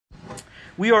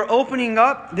We are opening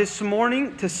up this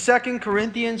morning to 2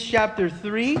 Corinthians chapter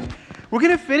 3. We're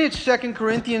going to finish 2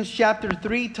 Corinthians chapter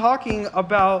 3 talking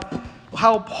about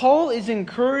how Paul is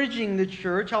encouraging the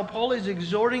church, how Paul is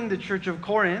exhorting the church of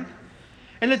Corinth.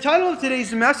 And the title of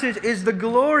today's message is The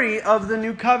Glory of the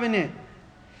New Covenant.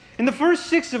 In the first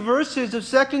 6 verses of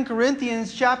 2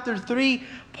 Corinthians chapter 3,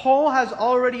 Paul has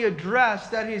already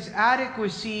addressed that his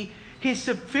adequacy, his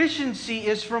sufficiency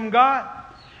is from God.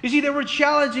 You see, they were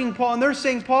challenging Paul, and they're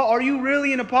saying, Paul, are you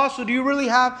really an apostle? Do you really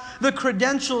have the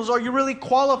credentials? Are you really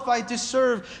qualified to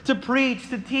serve, to preach,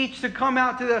 to teach, to come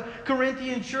out to the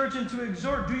Corinthian church and to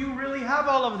exhort? Do you really have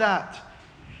all of that?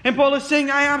 And Paul is saying,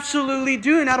 I absolutely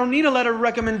do, and I don't need a letter of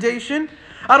recommendation.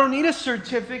 I don't need a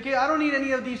certificate. I don't need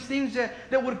any of these things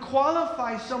that would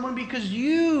qualify someone, because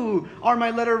you are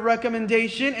my letter of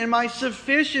recommendation, and my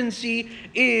sufficiency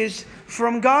is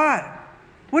from God.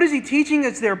 What is he teaching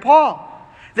us there, Paul?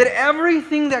 That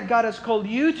everything that God has called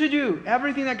you to do,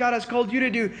 everything that God has called you to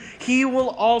do, He will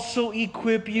also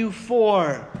equip you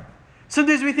for.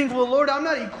 Sometimes we think, well, Lord, I'm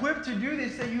not equipped to do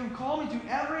this that you've called me to.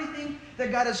 Everything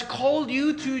that God has called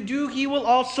you to do, He will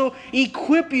also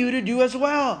equip you to do as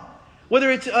well.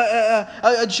 Whether it's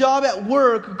a job at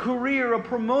work, a career, a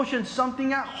promotion,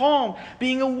 something at home,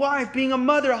 being a wife, being a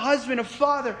mother, a husband, a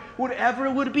father, whatever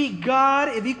it would be, God,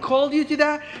 if He called you to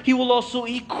that, He will also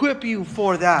equip you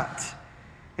for that.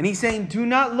 And he's saying, do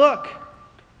not look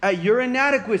at your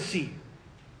inadequacy,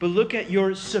 but look at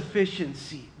your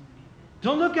sufficiency.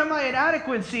 Don't look at my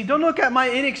inadequacy. Don't look at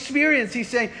my inexperience. He's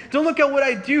saying, don't look at what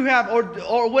I do have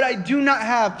or what I do not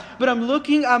have. But I'm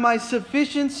looking at my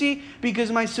sufficiency,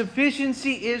 because my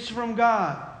sufficiency is from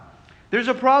God. There's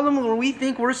a problem where we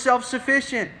think we're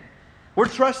self-sufficient. We're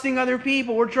trusting other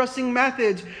people. We're trusting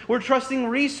methods. We're trusting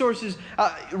resources.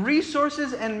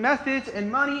 Resources and methods and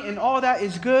money and all that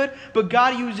is good. But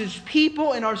God uses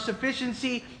people, and our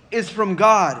sufficiency is from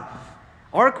God.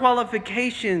 Our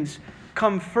qualifications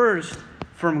come first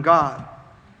from God.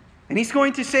 And he's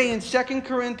going to say in 2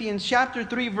 Corinthians chapter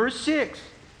 3 verse 6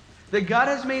 that God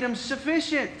has made him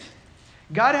sufficient.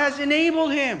 God has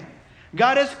enabled him.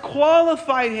 God has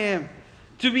qualified him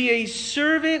to be a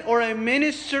servant or a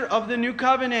minister of the new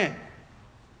covenant.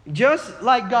 Just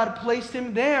like God placed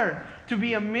him there to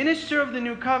be a minister of the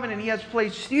new covenant, He has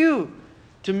placed you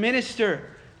to minister,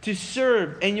 to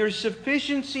serve. And your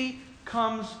sufficiency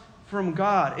comes from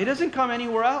God. It doesn't come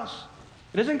anywhere else.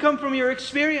 It doesn't come from your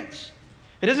experience.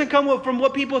 It doesn't come from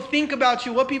what people think about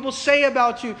you, what people say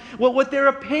about you, what their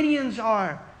opinions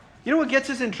are. You know what gets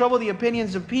us in trouble? The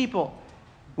opinions of people.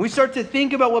 We start to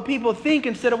think about what people think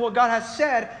instead of what God has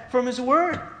said from His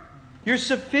Word. Your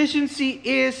sufficiency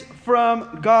is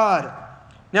from God.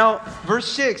 Now,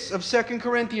 verse 6 of 2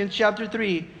 Corinthians chapter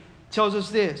 3 tells us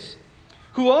this.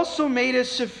 Who also made us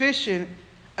sufficient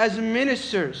as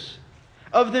ministers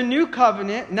of the new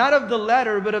covenant, not of the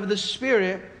letter, but of the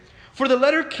Spirit. For the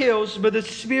letter kills, but the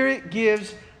Spirit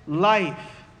gives life.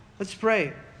 Let's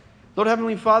pray. Lord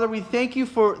Heavenly Father, we thank You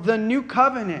for the new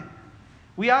covenant.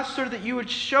 We ask, Lord, that You would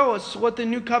show us what the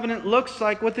new covenant looks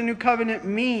like, what the new covenant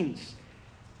means.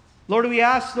 Lord, we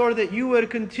ask, Lord, that You would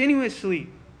continuously,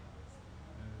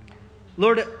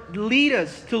 Lord, lead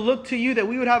us to look to You, that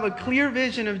we would have a clear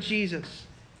vision of Jesus.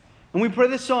 And we pray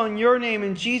this all in Your name,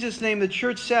 in Jesus' name. The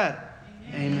church said,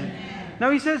 Amen.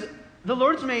 Now he says, the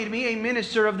Lord's made me a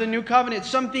minister of the new covenant,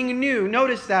 something new.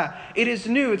 Notice that. It is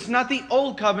new. It's not the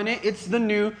old covenant, it's the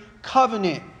new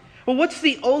covenant. Well, what's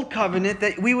the old covenant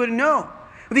that we would know?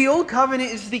 The Old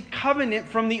Covenant is the covenant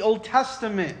from the Old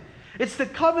Testament. It's the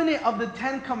covenant of the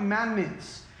 10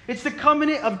 Commandments. It's the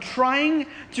covenant of trying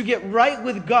to get right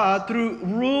with God through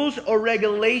rules or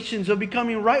regulations, of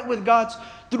becoming right with God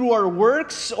through our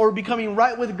works, or becoming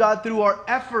right with God through our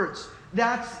efforts.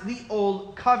 That's the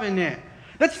Old Covenant.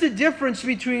 That's the difference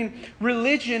between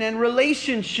religion and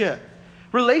relationship.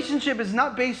 Relationship is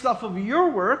not based off of your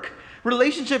work.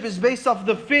 Relationship is based off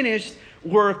the finished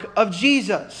work of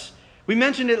Jesus. We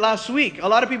mentioned it last week. A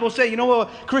lot of people say, you know what,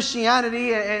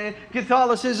 Christianity and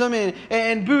Catholicism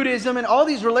and Buddhism and all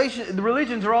these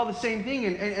religions are all the same thing.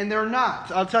 And they're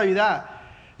not. I'll tell you that.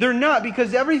 They're not,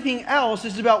 because everything else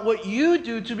is about what you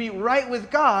do to be right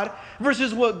with God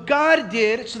versus what God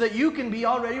did so that you can be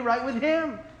already right with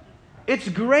Him. It's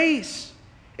grace.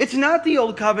 It's not the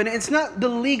old covenant. It's not the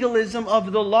legalism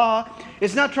of the law.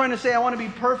 It's not trying to say I want to be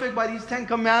perfect by these 10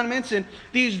 commandments and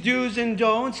these do's and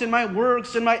don'ts and my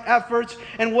works and my efforts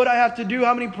and what I have to do,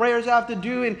 how many prayers I have to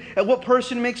do, and what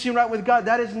person makes you right with God.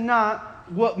 That is not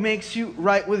what makes you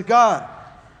right with God.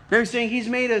 Now He's saying He's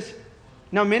made us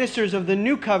now ministers of the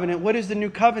new covenant. What is the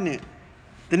new covenant?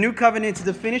 The new covenant is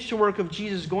the finished work of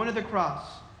Jesus going to the cross,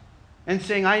 and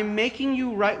saying, I am making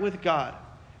you right with God,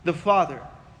 the Father,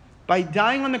 by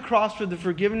dying on the cross for the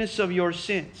forgiveness of your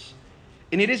sins.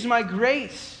 And it is my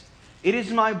grace, it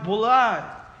is my blood,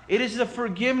 it is the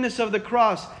forgiveness of the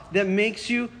cross that makes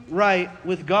you right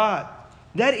with God.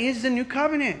 That is the new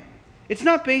covenant. It's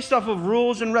not based off of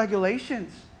rules and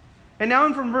regulations. And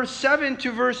now from verse 7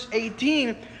 to verse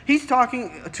 18, he's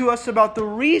talking to us about the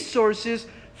resources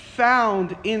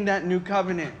found in that new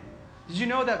covenant. Did you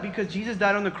know that because Jesus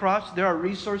died on the cross, there are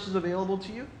resources available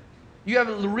to you? You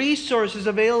have resources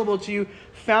available to you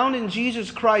found in Jesus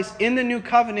Christ in the new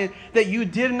covenant that you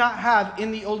did not have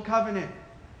in the old covenant.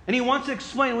 And he wants to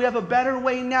explain we have a better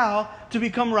way now to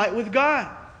become right with God.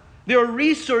 There are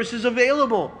resources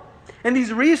available. And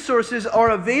these resources are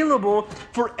available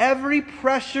for every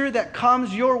pressure that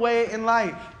comes your way in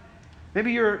life.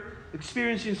 Maybe you're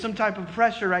experiencing some type of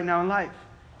pressure right now in life.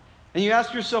 And you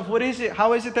ask yourself, what is it?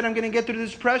 How is it that I'm going to get through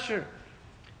this pressure?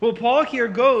 Well, Paul here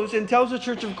goes and tells the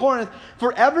church of Corinth,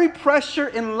 for every pressure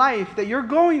in life that you're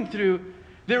going through,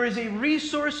 there is a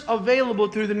resource available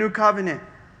through the new covenant.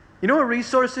 You know what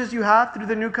resources you have through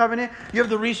the new covenant? You have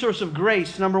the resource of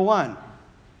grace, number one.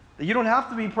 You don't have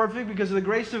to be perfect because the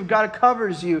grace of God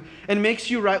covers you and makes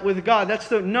you right with God. That's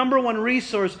the number one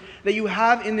resource that you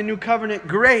have in the new covenant,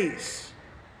 grace.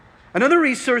 Another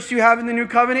resource you have in the new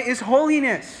covenant is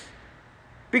holiness.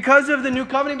 Because of the new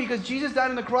covenant, because Jesus died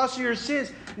on the cross for your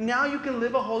sins, now you can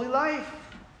live a holy life.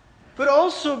 But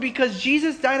also because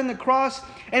Jesus died on the cross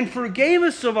and forgave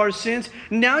us of our sins,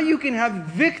 now you can have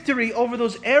victory over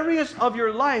those areas of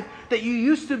your life that you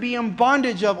used to be in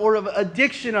bondage of or of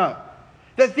addiction of.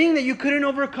 That thing that you couldn't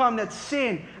overcome, that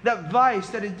sin, that vice,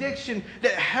 that addiction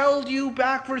that held you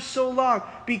back for so long.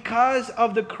 Because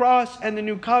of the cross and the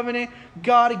new covenant,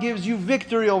 God gives you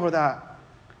victory over that.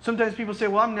 Sometimes people say,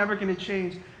 well, I'm never going to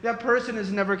change. That person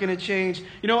is never going to change.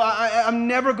 I'm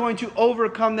never going to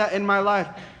overcome that in my life.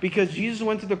 Because Jesus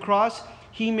went to the cross,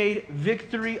 He made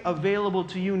victory available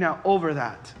to you now over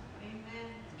that.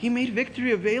 Amen. He made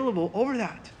victory available over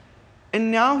that.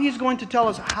 And now He's going to tell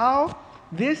us how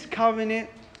this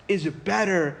covenant is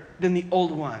better than the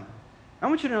old one. I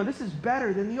want you to know this is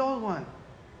better than the old one.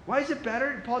 Why is it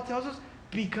better? Paul tells us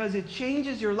because it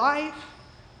changes your life.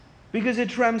 Because it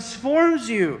transforms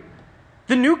you.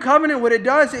 The new covenant, what it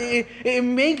does, it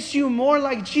makes you more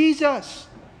like Jesus.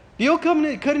 The old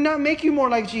covenant could not make you more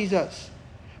like Jesus.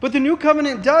 But the new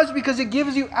covenant does because it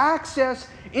gives you access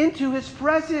into His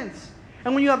presence.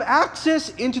 And when you have access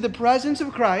into the presence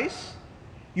of Christ,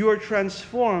 you are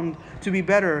transformed to be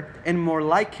better and more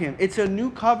like Him. It's a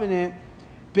new covenant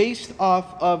based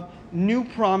off of new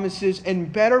promises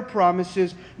and better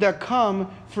promises that come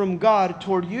from God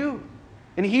toward you.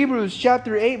 In Hebrews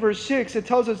chapter 8, verse 6, it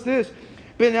tells us this.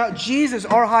 But now Jesus,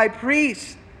 our high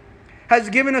priest, has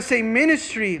given us a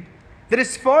ministry that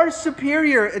is far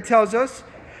superior, it tells us,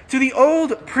 to the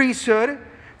old priesthood.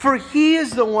 For He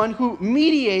is the one who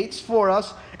mediates for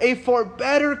us a far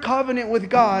better covenant with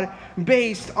God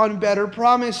based on better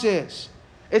promises.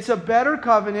 It's a better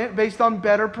covenant based on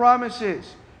better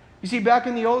promises. You see, back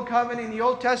in the Old Covenant, in the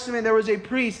Old Testament, there was a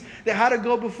priest that had to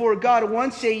go before God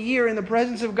once a year in the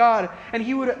presence of God. And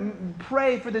he would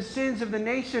pray for the sins of the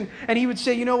nation. And he would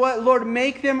say, you know what, Lord,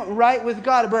 make them right with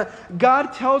God. But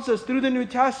God tells us through the New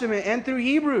Testament and through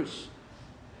Hebrews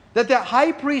that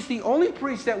high priest, the only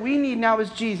priest that we need now is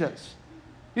Jesus.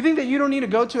 You think that you don't need to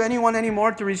go to anyone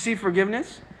anymore to receive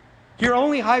forgiveness? Your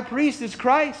only high priest is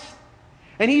Christ.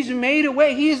 And He's made a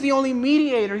way. He is the only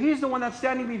mediator. He's the one that's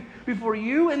standing before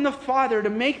you and the Father to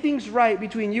make things right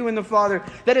between you and the Father.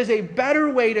 That is a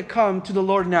better way to come to the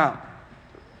Lord now.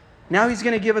 Now He's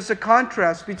going to give us a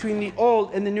contrast between the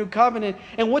old and the new covenant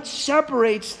and what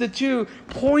separates the two,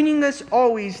 pointing us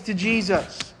always to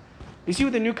Jesus. You see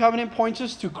what the new covenant points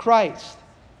us to? Christ.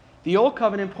 The old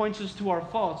covenant points us to our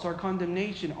faults, our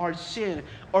condemnation, our sin,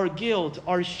 our guilt,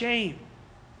 our shame.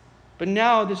 But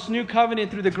now this new covenant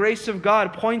through the grace of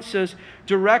God points us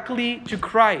directly to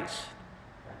Christ.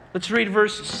 Let's read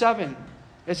verse 7.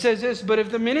 It says this, but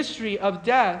if the ministry of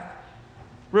death,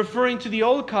 referring to the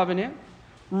old covenant,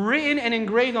 written and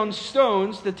engraved on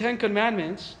stones, the Ten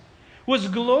Commandments, was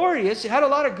glorious, it had a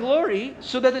lot of glory,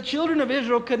 so that the children of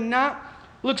Israel could not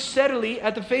look steadily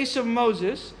at the face of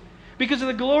Moses because of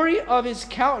the glory of his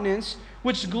countenance,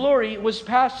 which glory was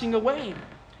passing away.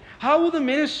 How will the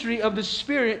ministry of the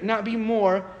Spirit not be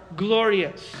more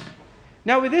glorious?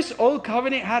 Now, if this old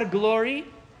covenant had glory,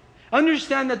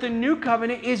 understand that the new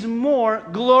covenant is more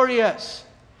glorious.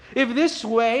 If this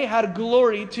way had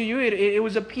glory to you, it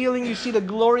was appealing, you see the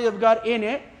glory of God in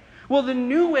it. Well, the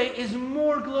new way is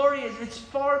more glorious. It's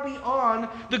far beyond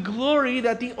the glory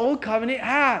that the old covenant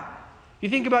had. You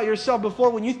think about yourself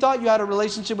before when you thought you had a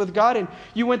relationship with God and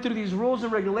you went through these rules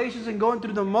and regulations and going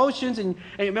through the motions and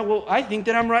well, I think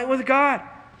that I'm right with God.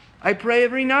 I pray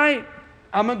every night.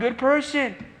 I'm a good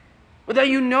person. But then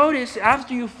you notice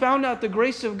after you found out the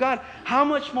grace of God, how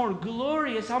much more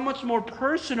glorious, how much more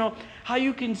personal, how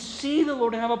you can see the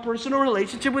Lord and have a personal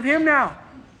relationship with Him now.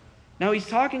 Now He's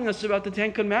talking to us about the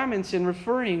Ten Commandments and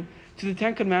referring to the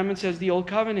Ten Commandments as the Old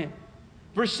Covenant.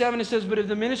 Verse 7, it says, but if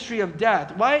the ministry of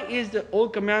death, why is the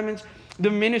Old Commandments the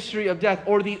ministry of death,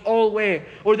 or the old way,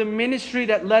 or the ministry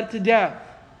that led to death?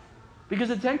 Because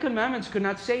the Ten Commandments could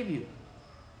not save you.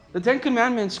 The Ten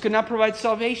Commandments could not provide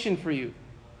salvation for you.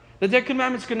 The Ten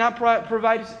Commandments could not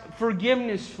provide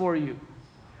forgiveness for you.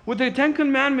 What the Ten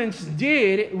Commandments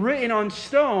did, written on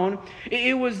stone,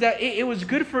 it was that it was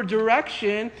good for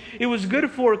direction, it was good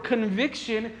for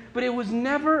conviction, but it was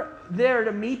never there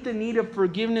to meet the need of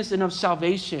forgiveness and of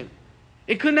salvation.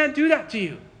 It could not do that to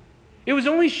you. It was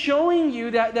only showing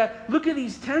you that look at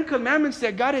these 10 commandments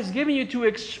that God has given you to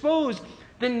expose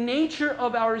the nature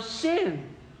of our sin.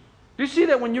 You see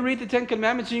that when you read the 10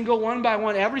 commandments, you can go one by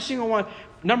one, every single one.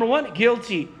 Number 1,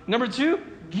 guilty. Number 2,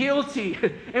 guilty.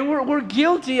 And we're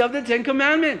guilty of the 10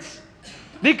 commandments.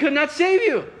 They could not save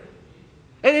you.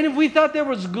 And if we thought there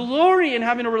was glory in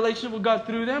having a relationship with God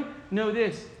through them, know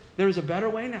this, there is a better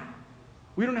way now.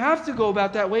 We don't have to go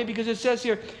about that way because it says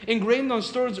here, engraved on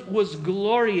stones was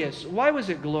glorious. Why was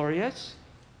it glorious?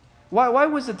 Why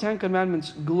was the 10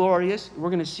 commandments glorious? We're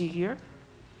going to see here.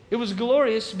 It was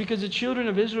glorious because the children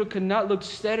of Israel could not look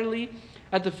steadily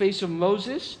at the face of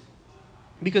Moses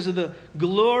because of the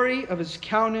glory of his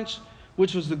countenance,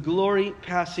 which was the glory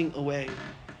passing away.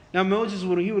 Now Moses,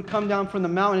 when he would come down from the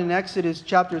mountain in Exodus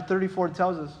chapter 34,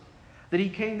 tells us that he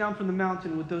came down from the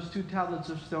mountain with those 2 tablets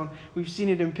of stone. We've seen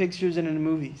it in pictures and in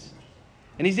movies.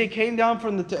 And as they came down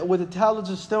with the tablets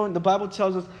of stone, the Bible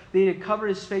tells us they had covered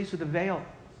his face with a veil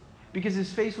because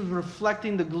his face was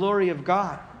reflecting the glory of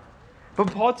God. But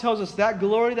Paul tells us that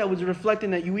glory that was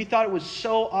reflecting, that we thought it was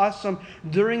so awesome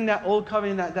during that old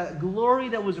covenant, that glory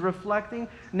that was reflecting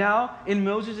now in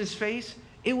Moses' face,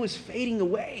 it was fading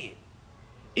away.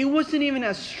 It wasn't even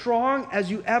as strong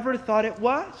as you ever thought it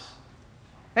was.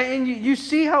 And you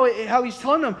see how he's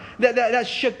telling them that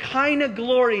Shekinah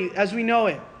glory as we know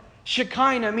it.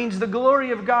 Shekinah means the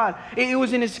glory of God. It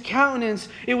was in his countenance.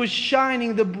 It was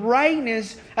shining. The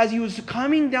brightness as he was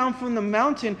coming down from the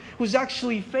mountain was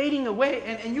actually fading away.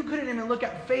 And you couldn't even look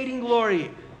at fading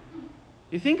glory.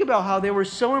 You think about how they were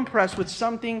so impressed with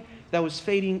something that was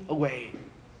fading away.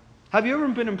 Have you ever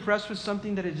been impressed with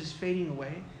something that is just fading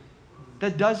away?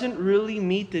 That doesn't really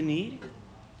meet the need?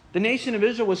 The nation of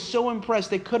Israel was so impressed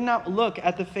they could not look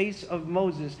at the face of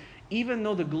Moses even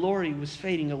though the glory was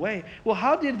fading away. Well,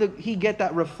 how did he get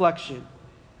that reflection?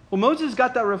 Well, Moses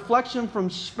got that reflection from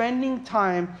spending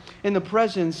time in the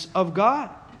presence of God.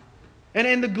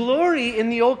 And the glory in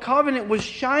the Old Covenant was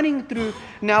shining through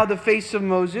now the face of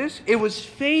Moses. It was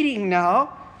fading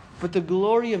now, but the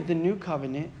glory of the New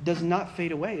Covenant does not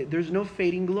fade away. There's no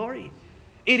fading glory.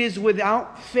 It is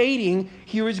without fading,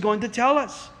 here is going to tell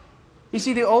us. You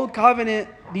see, the Old Covenant,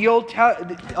 the Old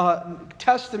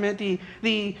Testament,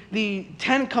 the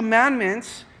 10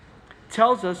 Commandments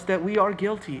tells us that we are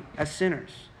guilty as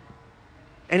sinners.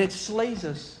 And it slays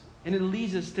us and it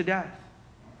leads us to death.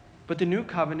 But the New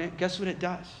Covenant, guess what it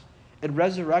does? It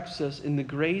resurrects us in the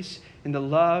grace and the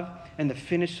love and the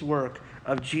finished work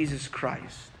of Jesus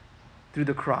Christ through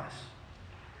the cross.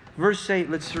 Verse 8,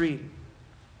 let's read.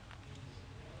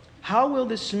 How will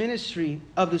this ministry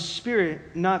of the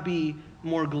Spirit not be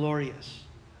more glorious?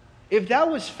 If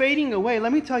that was fading away,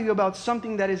 let me tell you about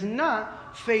something that is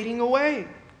not fading away.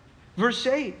 Verse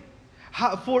 8.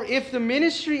 For if the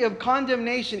ministry of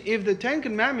condemnation, if the 10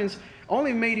 Commandments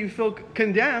only made you feel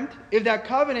condemned, if that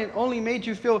covenant only made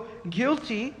you feel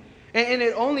guilty, and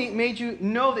it only made you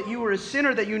know that you were a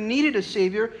sinner, that you needed a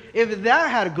Savior, if that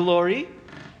had glory,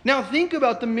 now think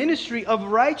about the ministry of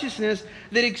righteousness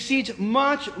that exceeds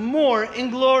much more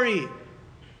in glory.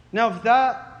 Now if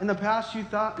that in the past you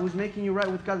thought was making you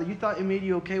right with God, that you thought it made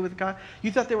you okay with God,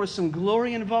 you thought there was some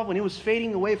glory involved when it was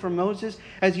fading away from Moses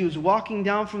as he was walking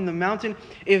down from the mountain,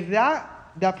 if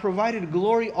that provided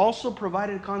glory also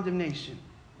provided condemnation.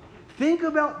 Think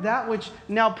about that which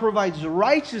now provides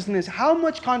righteousness. How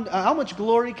much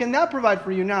glory can that provide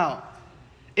for you now?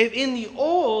 If in the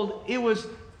old it was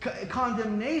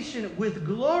condemnation with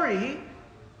glory,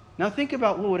 now think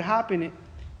about what would happen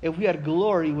if we had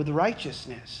glory with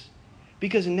righteousness.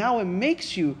 Because now it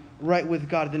makes you right with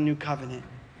God, the new covenant.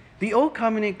 The old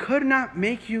covenant could not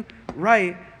make you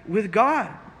right with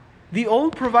God. The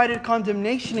old provided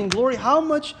condemnation and glory. How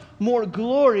much more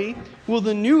glory will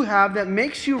the new have that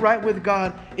makes you right with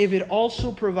God if it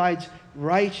also provides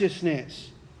righteousness?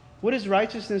 What is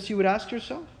righteousness, you would ask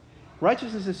yourself?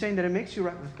 Righteousness is saying that it makes you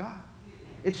right with God.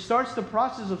 It starts the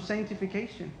process of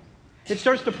sanctification. It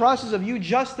starts the process of you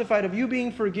justified, of you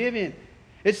being forgiven.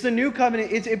 It's the new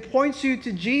covenant. It points you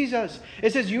to Jesus.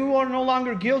 It says you are no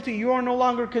longer guilty. You are no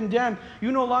longer condemned.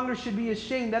 You no longer should be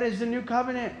ashamed. That is the new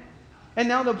covenant. And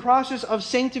now the process of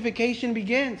sanctification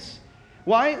begins.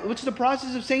 Why? What's the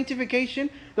process of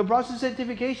sanctification? The process of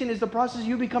sanctification is the process of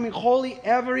you becoming holy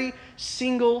every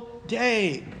single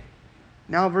day.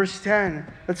 Now verse 10,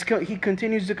 he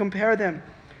continues to compare them.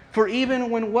 For even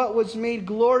when what was made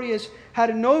glorious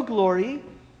had no glory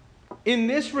in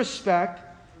this respect,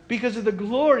 because of the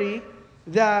glory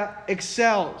that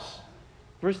excels.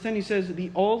 Verse 10, he says, the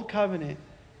old covenant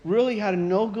really had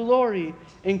no glory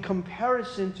in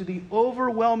comparison to the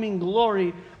overwhelming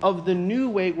glory of the new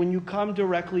way when you come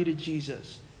directly to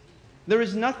Jesus. There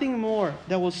is nothing more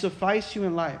that will suffice you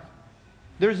in life.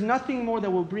 There's nothing more that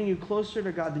will bring you closer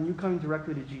to God than you coming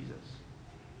directly to Jesus.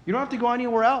 You don't have to go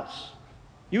anywhere else.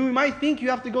 You might think you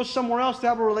have to go somewhere else to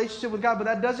have a relationship with God, but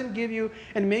that doesn't give you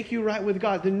and make you right with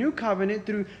God. The new covenant,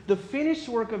 through the finished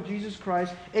work of Jesus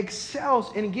Christ,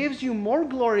 excels and gives you more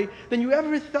glory than you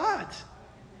ever thought.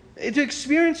 To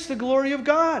experience the glory of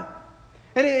God.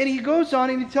 And he goes on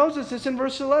and he tells us this in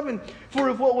verse 11. For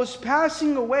if what was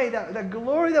passing away, that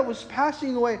glory that was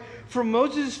passing away from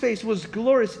Moses' face was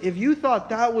glorious, if you thought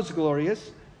that was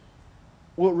glorious,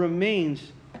 what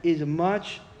remains is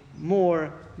much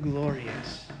more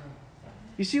glorious.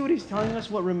 You see what he's telling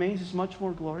us? What remains is much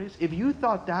more glorious. If you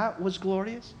thought that was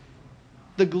glorious,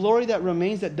 the glory that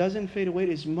remains, that doesn't fade away,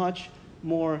 is much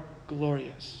more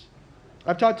glorious.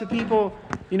 I've talked to people,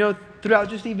 throughout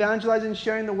just evangelizing,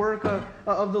 sharing the work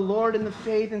of the Lord and the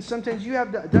faith, and sometimes you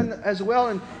have done that as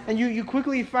well, and you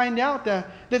quickly find out that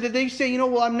they say,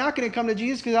 well, I'm not going to come to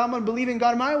Jesus because I'm going to believe in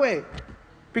God my way.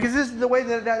 Because this is the way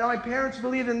that my parents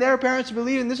believed and their parents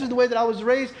believed, and this is the way that I was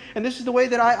raised, and this is the way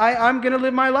that I'm going to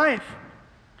live my life.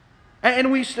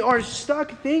 And we are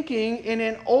stuck thinking in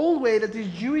an old way that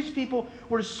these Jewish people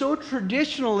were so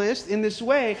traditionalist in this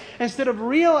way, instead of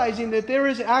realizing that there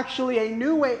is actually a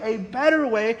new way, a better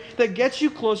way that gets you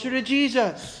closer to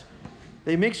Jesus.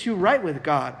 That makes you right with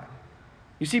God.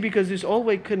 You see, because this old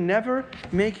way could never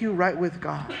make you right with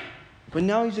God. But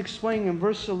now he's explaining in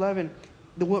verse 11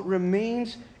 that what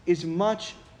remains is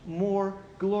much more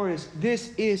glorious.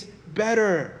 This is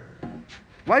better.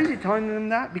 Why is he telling them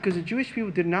that? Because the Jewish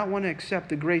people did not want to accept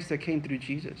the grace that came through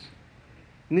Jesus.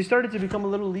 And they started to become a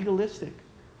little legalistic.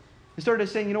 They started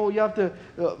saying, you have to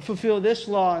fulfill this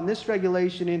law and this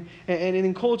regulation. And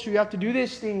in culture, you have to do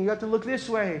this thing. You have to look this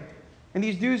way. And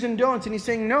these do's and don'ts. And he's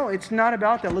saying, no, it's not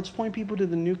about that. Let's point people to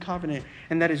the new covenant.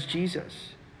 And that is Jesus.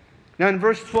 Now in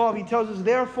verse 12, he tells us,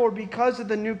 therefore, because of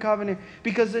the new covenant,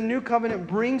 because the new covenant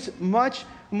brings much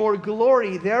more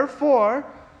glory. Therefore,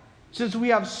 since we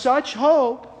have such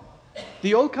hope,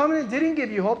 the old covenant didn't give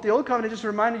you hope. The old covenant just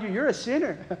reminded you you're a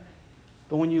sinner.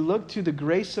 But when you look to the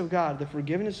grace of God, the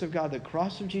forgiveness of God, the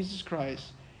cross of Jesus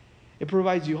Christ, it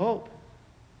provides you hope.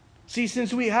 See,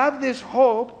 since we have this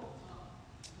hope,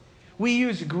 we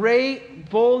use great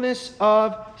boldness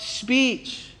of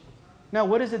speech. Now,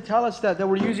 what does it tell us that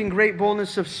we're using great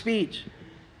boldness of speech?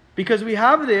 Because we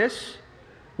have this,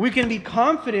 we can be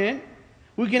confident,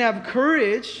 we can have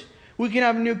courage, we can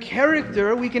have new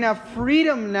character. We can have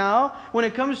freedom now when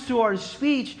it comes to our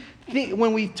speech.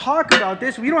 When we talk about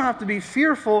this, we don't have to be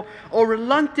fearful or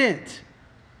reluctant.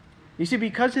 You see,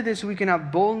 because of this, we can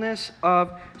have boldness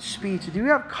of speech. Do you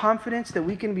have confidence that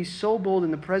we can be so bold in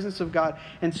the presence of God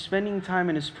and spending time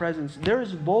in His presence? There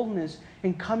is boldness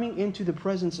in coming into the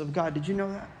presence of God. Did you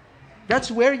know that?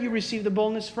 That's where you receive the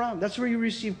boldness from. That's where you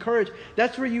receive courage.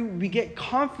 That's where we get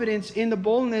confidence in the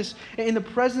boldness, in the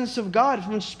presence of God,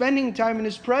 from spending time in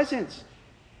His presence.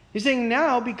 He's saying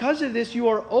now, because of this, you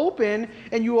are open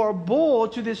and you are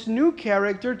bold to this new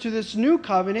character, to this new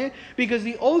covenant, because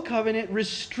the old covenant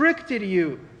restricted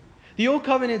you. The old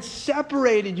covenant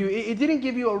separated you. It didn't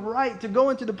give you a right to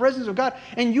go into the presence of God,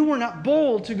 and you were not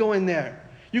bold to go in there.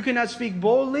 You cannot speak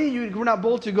boldly. You were not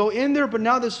bold to go in there. But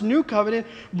now this new covenant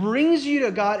brings you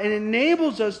to God and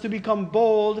enables us to become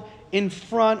bold in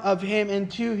front of Him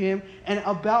and to Him and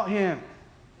about Him.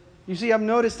 You see, I've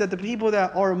noticed that the people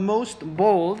that are most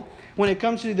bold when it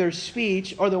comes to their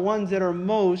speech are the ones that are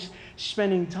most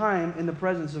spending time in the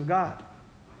presence of God.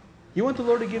 You want the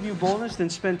Lord to give you boldness? Then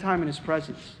spend time in His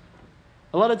presence.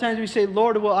 A lot of times we say,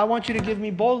 Lord, well, I want you to give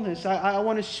me boldness. I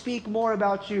want to speak more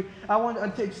about you. I want to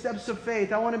take steps of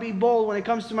faith. I want to be bold when it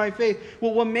comes to my faith.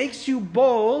 Well, what makes you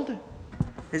bold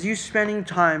is you spending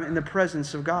time in the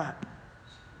presence of God.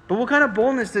 But what kind of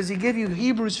boldness does he give you?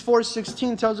 Hebrews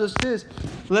 4:16 tells us this.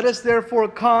 Let us therefore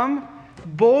come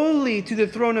boldly to the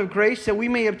throne of grace that we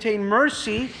may obtain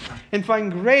mercy and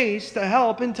find grace to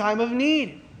help in time of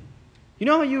need. You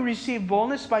know how you receive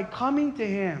boldness? By coming to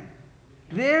Him.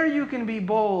 There you can be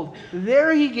bold.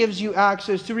 There He gives you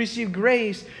access to receive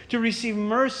grace, to receive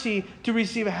mercy, to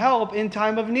receive help in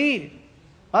time of need.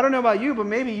 I don't know about you, but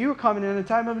maybe you're coming in a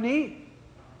time of need.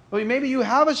 Or maybe you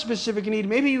have a specific need.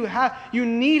 Maybe you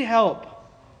need help.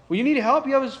 Well, you need help,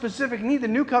 you have a specific need. The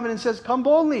New Covenant says, come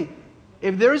boldly.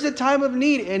 If there is a time of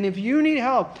need, and if you need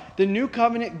help, the New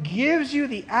Covenant gives you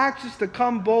the access to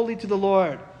come boldly to the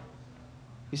Lord.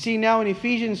 You see, now in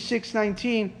Ephesians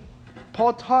 6:19,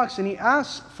 Paul talks and he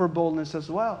asks for boldness as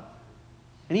well.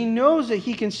 And he knows that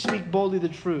he can speak boldly the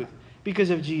truth because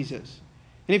of Jesus.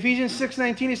 In Ephesians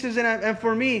 6:19 he says, and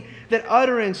for me, that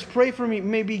utterance, pray for me,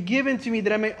 may be given to me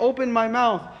that I may open my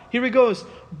mouth. Here he goes,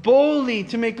 boldly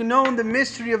to make known the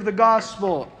mystery of the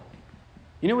gospel.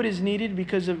 You know what is needed?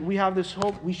 Because we have this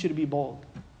hope, we should be bold.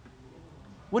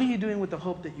 What are you doing with the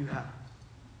hope that you have?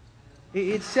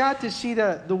 It's sad to see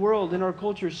that the world in our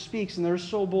culture speaks and they're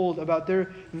so bold about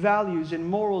their values and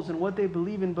morals and what they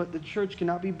believe in, but the church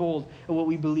cannot be bold at what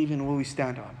we believe in and what we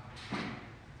stand on.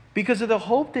 Because of the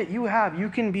hope that you have, you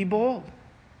can be bold.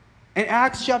 In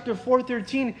Acts chapter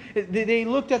 4:13, they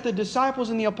looked at the disciples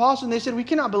and the apostles and they said, we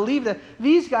cannot believe that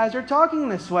these guys are talking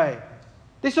this way.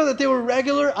 They saw that they were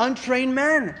regular, untrained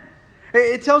men.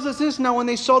 It tells us this, now when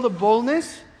they saw the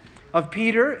boldness of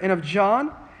Peter and of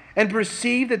John, and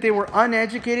perceived that they were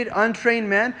uneducated, untrained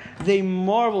men, they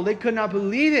marveled. They could not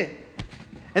believe it.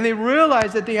 And they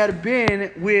realized that they had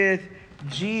been with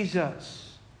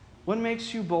Jesus. What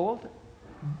makes you bold?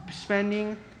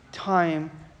 Spending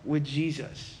time with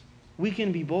Jesus. We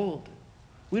can be bold.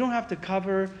 We don't have to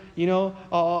cover,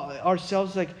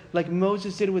 ourselves like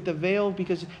Moses did with the veil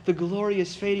because the glory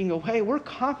is fading away. We're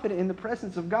confident in the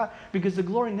presence of God because the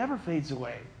glory never fades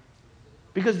away.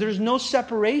 Because there's no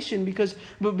separation, because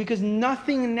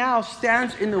nothing now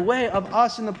stands in the way of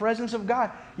us in the presence of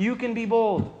God. You can be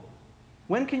bold.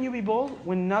 When can you be bold?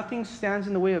 When nothing stands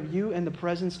in the way of you and the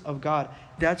presence of God.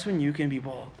 That's when you can be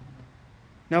bold.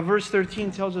 Now verse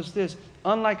 13 tells us this.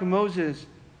 Unlike Moses,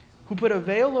 who put a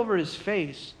veil over his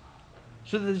face,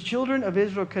 so that the children of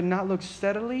Israel could not look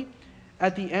steadily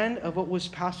at the end of what was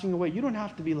passing away. You don't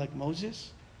have to be like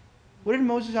Moses. What did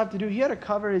Moses have to do? He had to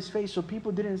cover his face so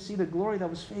people didn't see the glory that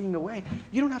was fading away.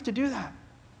 You don't have to do that.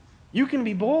 You can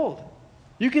be bold.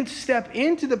 You can step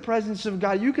into the presence of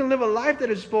God. You can live a life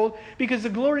that is bold because the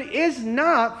glory is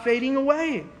not fading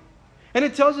away. And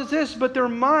it tells us this, but their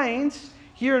minds,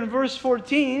 here in verse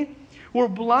 14, were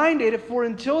blinded, for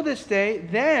until this day,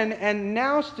 then and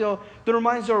now still, their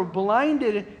minds are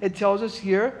blinded, it tells us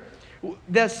here.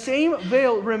 The same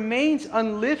veil remains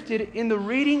unlifted in the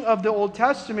reading of the Old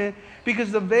Testament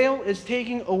because the veil is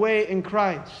taken away in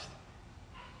Christ.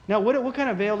 Now, what kind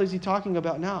of veil is he talking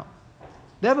about now?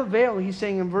 They have a veil, he's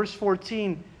saying in verse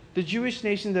 14, the Jewish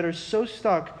nation that are so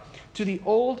stuck to the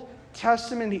Old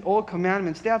Testament, the Old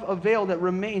Commandments, they have a veil that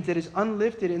remains, that is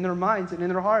unlifted in their minds and in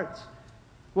their hearts.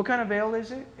 What kind of veil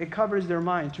is it? It covers their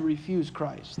mind to refuse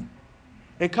Christ.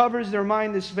 It covers their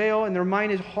mind, this veil, and their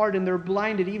mind is hardened. They're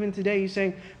blinded. Even today, he's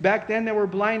saying, back then they were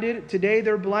blinded. Today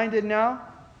they're blinded now.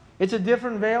 It's a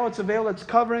different veil. It's a veil that's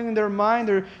covering their mind.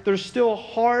 They're still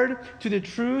hard to the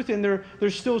truth, and they're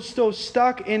still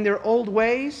stuck in their old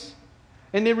ways.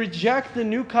 And they reject the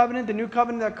new covenant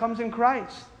that comes in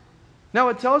Christ. Now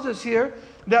it tells us here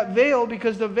that veil,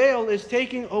 because the veil is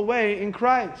taken away in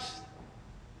Christ.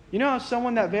 You know how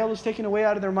someone, that veil is taken away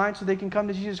out of their mind so they can come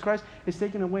to Jesus Christ? It's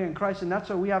taken away in Christ. And that's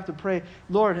why we have to pray.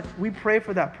 Lord, we pray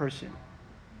for that person.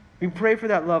 We pray for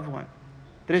that loved one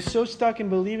that is so stuck in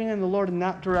believing in the Lord in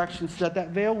that direction, so that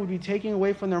Veil would be taken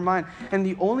away from their mind. And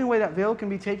the only way that veil can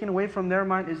be taken away from their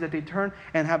mind is that they turn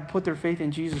and have put their faith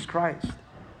in Jesus Christ.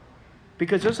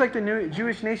 Because just like the new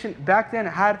Jewish nation back then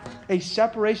had a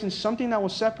separation, something that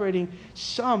was separating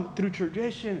some through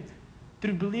tradition,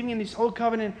 through believing in this old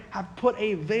covenant, have put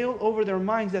a veil over their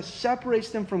minds that separates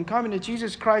them from coming to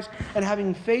Jesus Christ and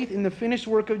having faith in the finished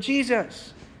work of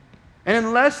Jesus. And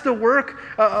unless the work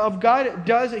of God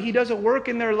He does a work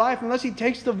in their life, unless He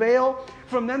takes the veil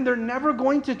from them, they're never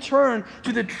going to turn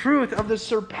to the truth of the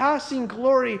surpassing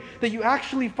glory that you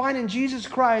actually find in Jesus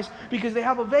Christ, because they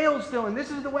have a veil still, and this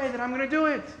is the way that I'm going to do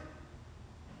it.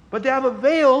 But they have a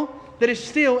veil that is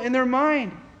still in their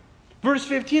mind. Verse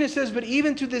 15, it says, but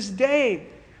even to this day,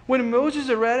 when Moses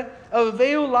read, a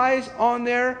veil lies on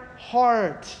their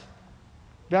heart.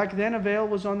 Back then, a veil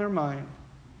was on their mind.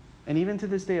 And even to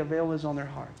this day, a veil is on their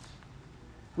hearts.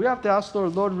 We have to ask the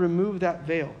Lord, remove that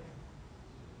veil.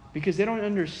 Because they don't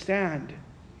understand.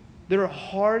 Their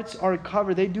hearts are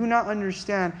covered. They do not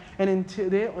understand. And until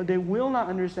they will not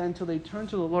understand until they turn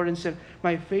to the Lord and say,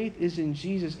 my faith is in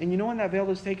Jesus. And you know when that veil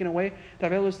is taken away?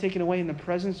 That veil is taken away in the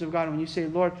presence of God. When you say,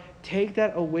 Lord, take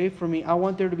that away from me. I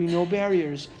want there to be no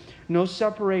barriers, no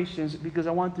separations, because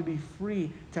I want to be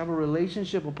free to have a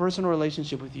relationship, a personal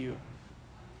relationship with you.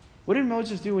 What did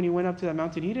Moses do when he went up to that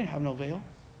mountain? He didn't have no veil.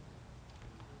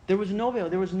 There was no veil.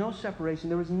 There was no separation.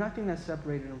 There was nothing that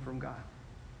separated him from God.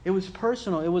 It was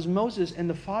personal. It was Moses and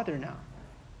the Father now.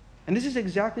 And this is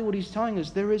exactly what he's telling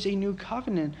us. There is a new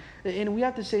covenant. And we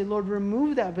have to say, Lord,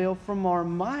 remove that veil from our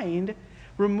mind.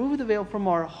 Remove the veil from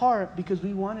our heart because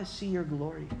we want to see your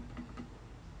glory.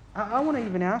 I want to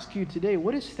even ask you today,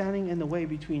 what is standing in the way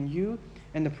between you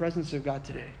and the presence of God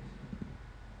today?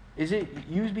 Is it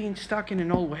you being stuck in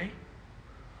an old way?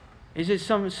 Is it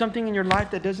something in your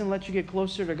life that doesn't let you get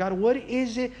closer to God? What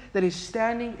is it that is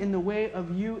standing in the way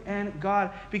of you and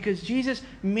God? Because Jesus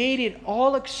made it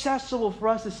all accessible for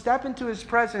us to step into His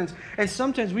presence. And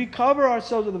sometimes we cover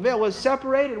ourselves with a veil. We're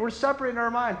separated. We're separated in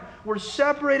our mind. We're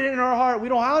separated in our heart. We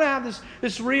don't know how to have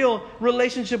this real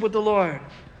relationship with the Lord.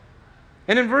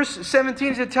 And in verse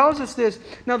 17, it tells us this.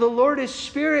 Now the Lord is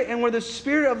Spirit, and where the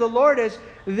Spirit of the Lord is,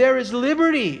 there is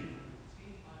liberty.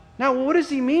 Now, what does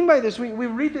he mean by this? We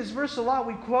read this verse a lot.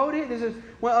 We quote it. This is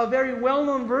a very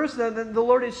well-known verse. The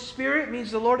Lord is Spirit means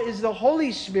the Lord is the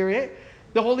Holy Spirit.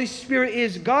 The Holy Spirit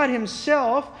is God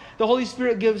Himself. The Holy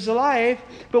Spirit gives life.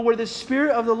 But where the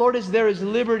Spirit of the Lord is, there is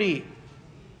liberty.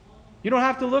 You don't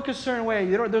have to look a certain way.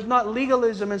 There's not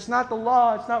legalism. It's not the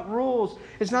law. It's not rules.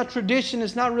 It's not tradition.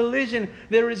 It's not religion.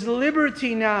 There is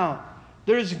liberty now.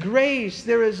 There is grace.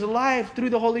 There is life through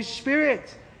the Holy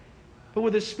Spirit. But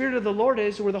where the Spirit of the Lord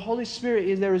is, where the Holy Spirit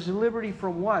is, there is liberty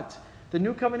from what? The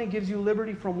New Covenant gives you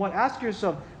liberty from what? Ask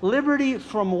yourself, liberty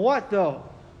from what though?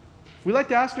 We like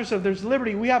to ask ourselves, there's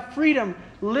liberty. We have freedom.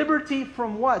 Liberty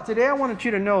from what? Today I wanted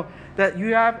you to know that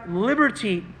you have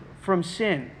liberty from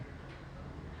sin.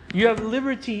 You have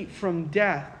liberty from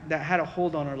death that had a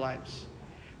hold on our lives.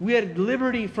 We had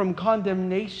liberty from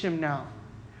condemnation now.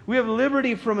 We have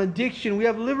liberty from addiction. We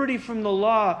have liberty from the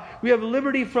law. We have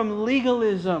liberty from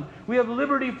legalism. We have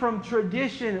liberty from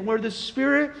tradition. Where the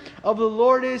Spirit of the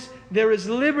Lord is, there is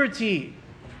liberty.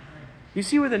 You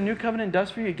see what the New Covenant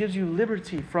does for you? It gives you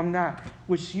liberty from that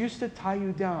which used to tie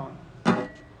you down.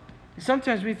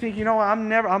 Sometimes we think,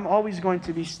 I'm always going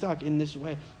to be stuck in this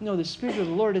way. No, the Spirit of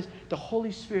the Lord is, the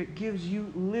Holy Spirit gives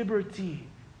you liberty.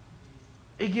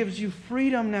 It gives you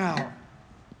freedom now.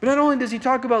 But not only does he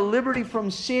talk about liberty from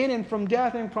sin and from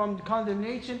death and from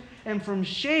condemnation and from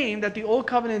shame that the Old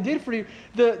Covenant did for you,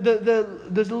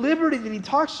 the liberty that he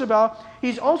talks about,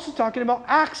 he's also talking about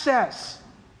access.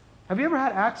 Have you ever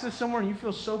had access somewhere and you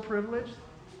feel so privileged?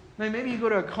 Like maybe you go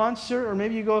to a concert or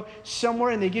maybe you go somewhere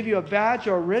and they give you a badge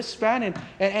or a wristband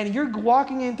and you're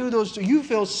walking in through those, you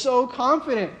feel so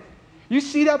confident. You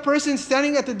see that person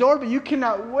standing at the door, but you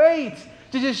cannot wait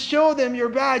to just show them your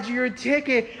badge, your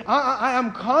ticket. I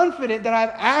am confident that I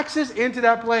have access into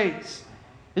that place.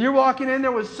 And you're walking in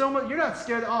there with so much, you're not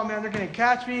scared, oh man, they're going to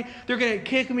catch me. They're going to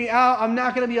kick me out. I'm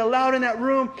not going to be allowed in that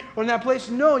room or in that place.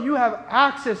 No, you have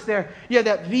access there. You have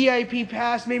that VIP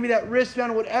pass, maybe that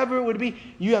wristband, whatever it would be.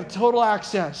 You have total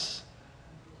access.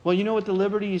 Well, you know what the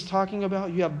liberty he's talking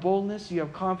about? You have boldness, you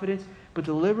have confidence, but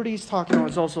the liberty he's talking about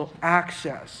is also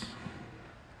access.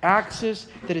 Access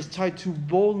that is tied to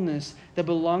boldness that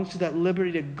belongs to that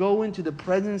liberty to go into the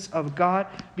presence of God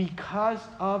because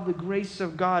of the grace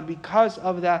of God, because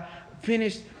of that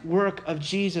finished work of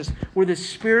Jesus. Where the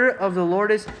Spirit of the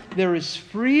Lord is, there is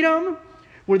freedom.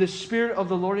 Where the Spirit of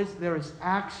the Lord is, there is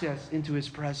access into His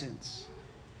presence.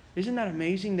 Isn't that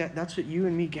amazing that that's what you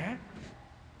and me get?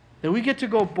 That we get to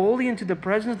go boldly into the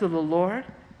presence of the Lord.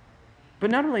 But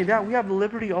not only that, we have the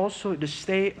liberty also to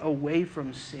stay away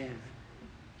from sin.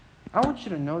 I want you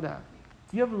to know that.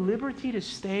 You have liberty to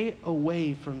stay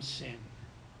away from sin.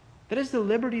 That is the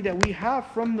liberty that we have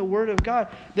from the Word of God.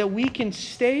 That we can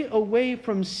stay away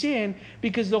from sin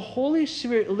because the Holy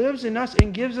Spirit lives in us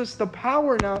and gives us the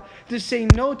power now to say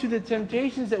no to the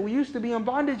temptations that we used to be in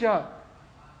bondage of.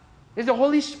 It's the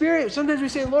Holy Spirit. Sometimes we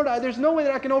say, Lord, there's no way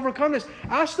that I can overcome this.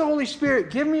 Ask the Holy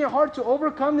Spirit, give me a heart to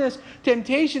overcome this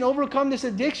temptation, overcome this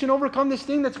addiction, overcome this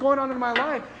thing that's going on in my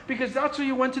life. Because that's why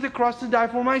you went to the cross to die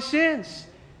for my sins.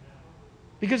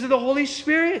 Because of the Holy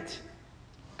Spirit.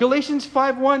 Galatians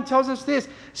 5:1 tells us this: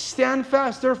 stand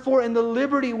fast, therefore, in the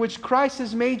liberty which Christ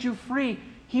has made you free.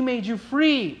 He made you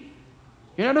free.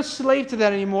 You're not a slave to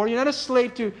that anymore. You're not a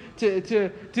slave to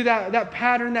that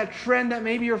pattern, that trend that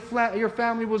maybe your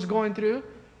family was going through.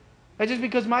 That just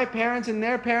because my parents and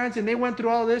their parents and they went through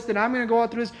all this, that I'm going to go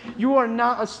out through this. You are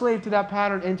not a slave to that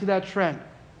pattern and to that trend.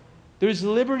 There's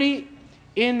liberty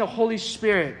in the Holy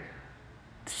Spirit.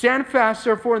 Stand fast,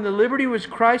 therefore, in the liberty which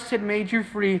Christ had made you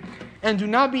free, and do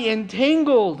not be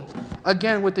entangled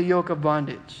again with the yoke of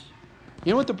bondage.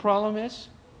 You know what the problem is?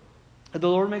 That the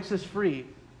Lord makes us free,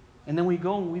 and then we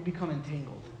go and we become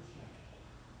entangled.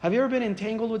 Have you ever been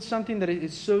entangled with something that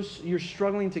you're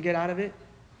struggling to get out of it?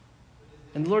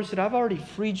 And the Lord said, I've already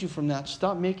freed you from that.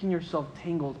 Stop making yourself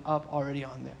tangled up already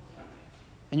on there.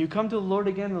 And you come to the Lord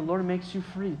again, and the Lord makes you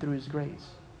free through His grace.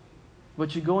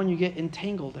 But you go and you get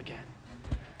entangled again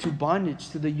to bondage,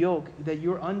 to the yoke, that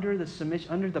you're under the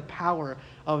submission, under the power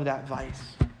of that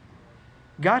vice.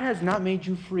 God has not made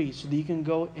you free so that you can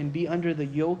go and be under the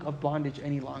yoke of bondage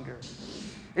any longer.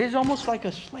 It is almost like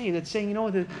a slave that's saying,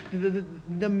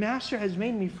 the master has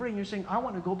made me free. And you're saying, I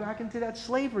want to go back into that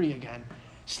slavery again.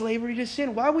 Slavery to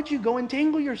sin. Why would you go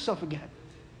entangle yourself again?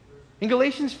 In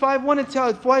Galatians 5:1 it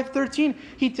tells 5:13,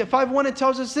 5:1 it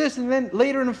tells us this, and then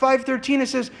later in 5:13 it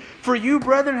says, for you,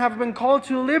 brethren, have been called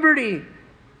to liberty.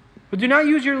 But do not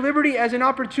use your liberty as an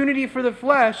opportunity for the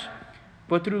flesh,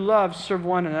 but through love serve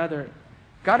one another.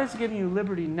 God has given you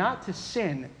liberty not to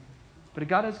sin, but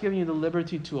God has given you the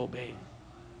liberty to obey.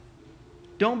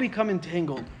 Don't become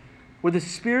entangled. Where the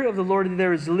Spirit of the Lord,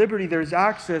 there is liberty, there is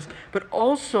access, but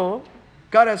also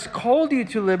God has called you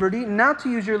to liberty, not to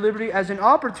use your liberty as an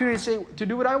opportunity to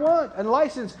do what I want, a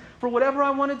license for whatever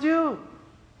I want to do.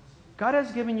 God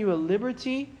has given you a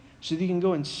liberty so that you can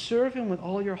go and serve Him with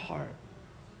all your heart.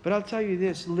 But I'll tell you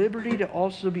this, liberty to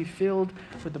also be filled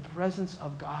with the presence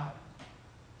of God.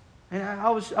 And I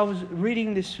was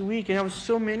reading this week, and I was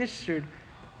so ministered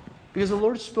because the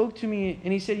Lord spoke to me,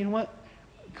 and He said, you know what?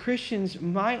 Christians,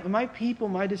 my people,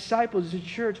 my disciples, the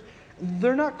church,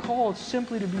 they're not called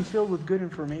simply to be filled with good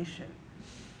information.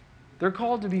 They're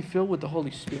called to be filled with the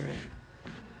Holy Spirit.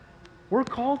 We're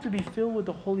called to be filled with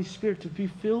the Holy Spirit, to be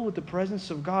filled with the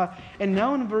presence of God. And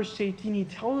now in verse 18, he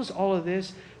tells us all of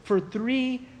this for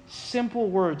 3 simple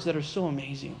words that are so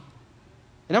amazing.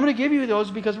 And I'm going to give you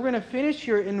those because we're going to finish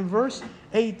here in verse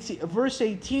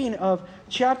 18 of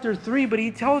chapter 3. But he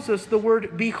tells us the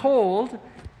word behold,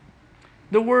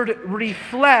 the word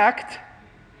reflect,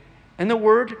 and the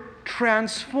word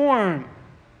transform.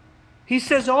 He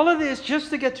says all of this just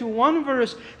to get to one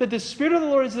verse, that the Spirit of the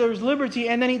Lord is there is liberty,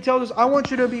 and then he tells us, I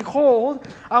want you to behold,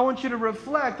 I want you to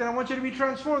reflect, and I want you to be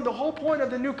transformed. The whole point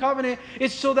of the new covenant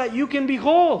is so that you can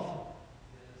behold,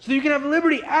 so that you can have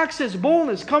liberty, access,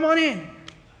 boldness. Come on in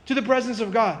to the presence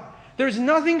of God. There's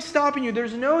nothing stopping you.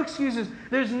 There's no excuses.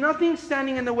 There's nothing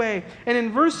standing in the way. And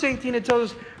in verse 18 it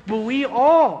tells us, but we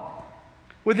all,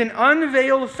 with an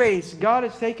unveiled face, God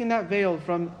has taken that veil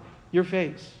from your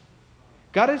face.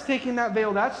 God has taken that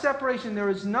veil, that separation. There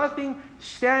is nothing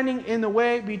standing in the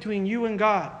way between you and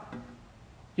God.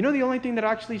 You know, the only thing that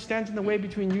actually stands in the way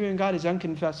between you and God is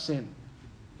unconfessed sin.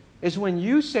 It's when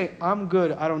you say, I'm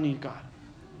good, I don't need God.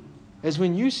 It's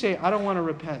when you say, I don't want to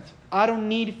repent. I don't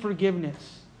need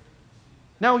forgiveness.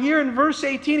 Now here in verse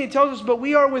 18 it tells us, but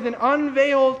we are with an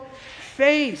unveiled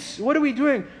face. What are we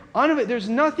doing? There's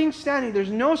nothing standing. There's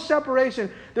no separation.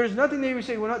 There's nothing that you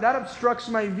say, well, no, that obstructs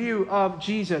my view of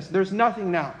Jesus. There's nothing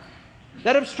now.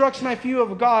 That obstructs my view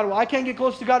of God. Well, I can't get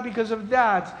close to God because of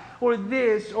that, or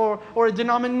this, or a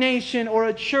denomination, or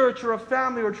a church, or a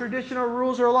family, or traditional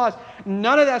rules or laws.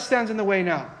 None of that stands in the way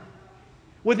now.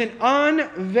 With an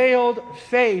unveiled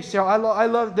face. Now, I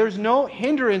love, there's no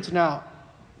hindrance now.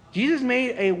 Jesus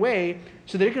made a way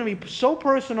so that it can be so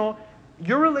personal.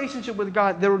 Your relationship with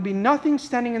God, there would be nothing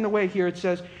standing in the way here. It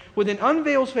says, with an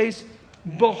unveiled face,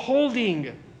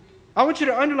 beholding. I want you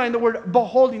to underline the word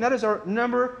beholding. That is our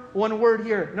number 1 word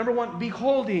here. Number 1,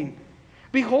 beholding.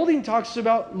 Beholding talks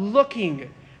about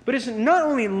looking. But it's not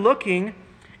only looking,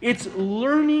 it's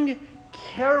learning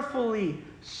carefully,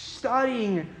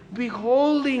 studying,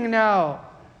 beholding now.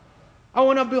 I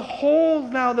want to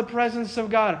behold now the presence of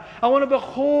God. I want to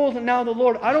behold now the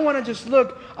Lord. I don't want to just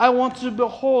look. I want to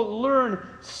behold, learn,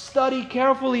 study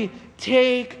carefully,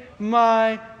 take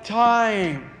my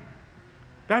time.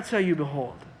 That's how you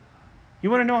behold. You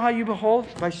want to know how you behold?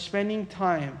 By spending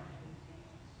time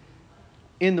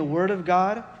in the Word of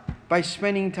God, by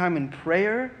spending time in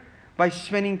prayer, by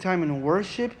spending time in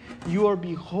worship. You are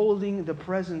beholding the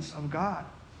presence of God.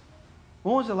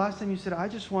 When was the last time you said, I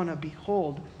just want to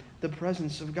behold the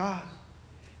presence of God?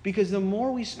 Because the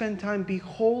more we spend time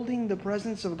beholding the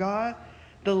presence of God,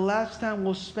 the less time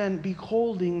we'll spend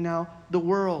beholding now the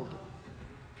world.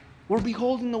 We're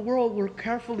beholding the world. We're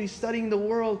carefully studying the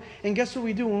world. And guess what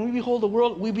we do? When we behold the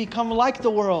world, we become like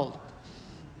the world.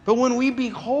 But when we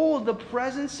behold the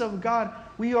presence of God,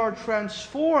 we are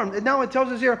transformed. And now it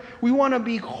tells us here, we want to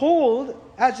behold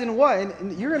as in what?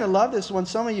 And you're going to love this one,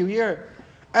 some of you here.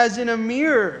 As in a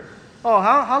mirror. Oh,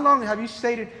 how long have you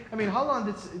stated? I mean, how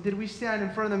long did we stand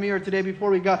in front of the mirror today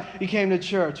before we came to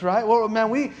church, right? Well, man,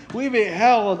 we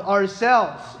beheld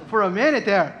ourselves for a minute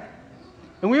there.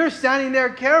 And we were standing there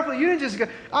carefully. You didn't just go,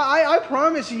 I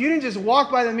promise you, you didn't just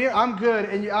walk by the mirror, I'm good,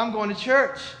 and I'm going to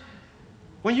church.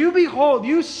 When you behold,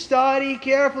 you study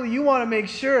carefully. You want to make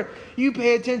sure you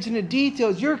pay attention to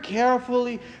details. You're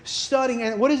carefully studying.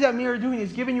 And what is that mirror doing?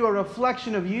 It's giving you a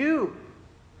reflection of you.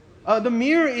 The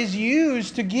mirror is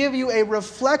used to give you a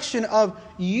reflection of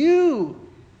you.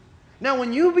 Now,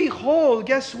 when you behold,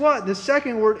 guess what? The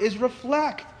second word is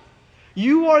reflect.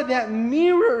 You are that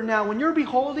mirror now. When you're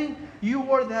beholding,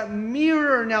 you are that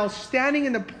mirror now standing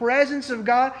in the presence of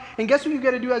God. And guess what you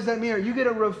got to do as that mirror? You got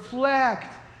to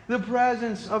reflect the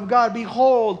presence of God.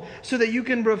 Behold, so that you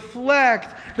can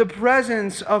reflect the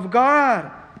presence of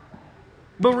God.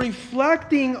 But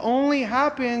reflecting only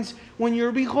happens when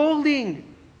you're beholding.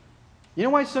 You know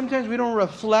why sometimes we don't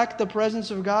reflect the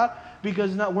presence of God?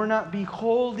 Because we're not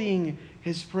beholding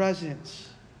His presence.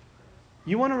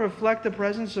 You want to reflect the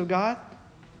presence of God?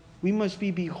 We must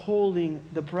be beholding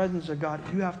the presence of God.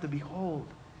 You have to behold.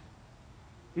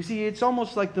 You see, it's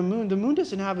almost like the moon. The moon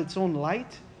doesn't have its own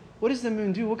light. What does the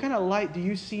moon do? What kind of light do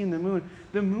you see in the moon?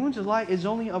 The moon's light is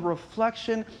only a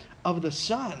reflection of the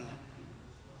sun.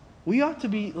 We ought to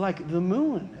be like the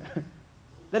moon.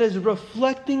 That is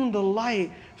reflecting the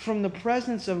light from the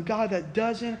presence of God that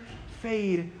doesn't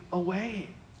fade away.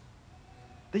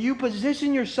 That you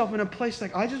position yourself in a place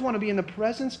like, I just want to be in the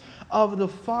presence of the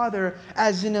Father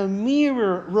as in a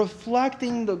mirror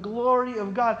reflecting the glory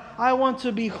of God. I want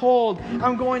to behold.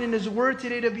 I'm going in His Word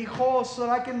today to behold so that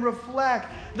I can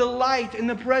reflect the light and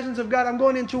the presence of God. I'm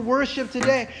going into worship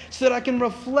today so that I can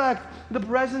reflect the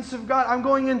presence of God. I'm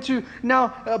going into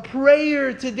now a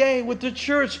prayer today with the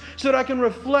church so that I can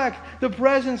reflect the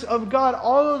presence of God.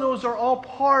 All of those are all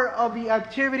part of the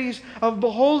activities of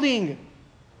beholding.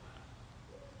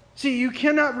 See, you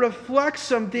cannot reflect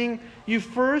something you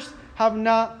first have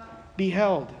not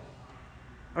beheld.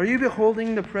 Are you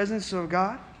beholding the presence of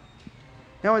God?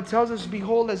 Now it tells us,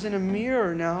 behold as in a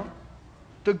mirror now,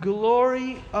 the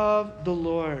glory of the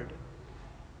Lord.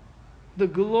 The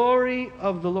glory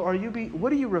of the Lord.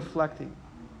 What are you reflecting?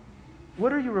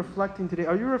 What are you reflecting today?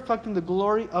 Are you reflecting the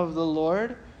glory of the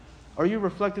Lord? Or are you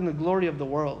reflecting the glory of the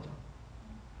world?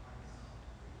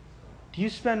 Do you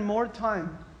spend more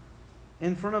time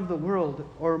in front of the world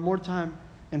or more time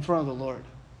in front of the Lord?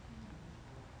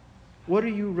 What are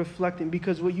you reflecting?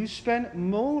 Because what you spend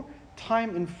more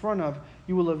time in front of,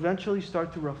 you will eventually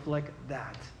start to reflect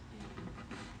that.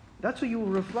 That's what you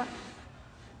will reflect.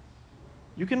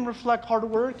 You can reflect hard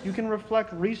work, you can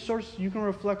reflect resource, you can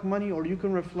reflect money, or you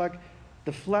can reflect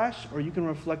the flesh, or you can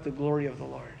reflect the glory of the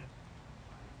Lord.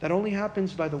 That only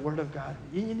happens by the Word of God.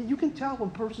 You can tell when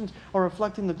persons are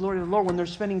reflecting the glory of the Lord when they're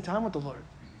spending time with the Lord.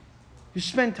 You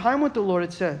spend time with the Lord,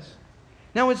 it says.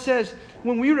 Now it says,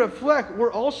 when we reflect,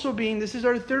 we're also being, this is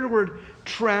our third word,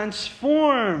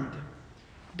 transformed.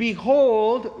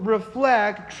 Behold,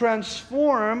 reflect,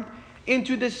 transformed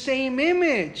into the same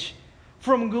image,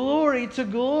 from glory to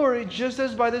glory, just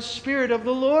as by the Spirit of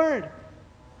the Lord.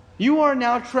 You are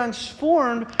now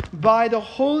transformed by the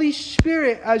Holy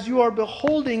Spirit as you are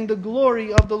beholding the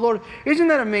glory of the Lord. Isn't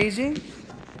that amazing?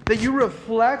 That you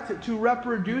reflect to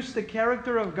reproduce the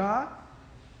character of God?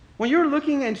 When you're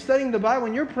looking and studying the Bible,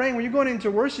 when you're praying, when you're going into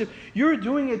worship, you're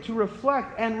doing it to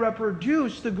reflect and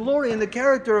reproduce the glory and the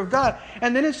character of God.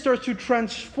 And then it starts to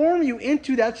transform you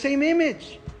into that same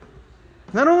image.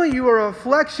 Not only you are a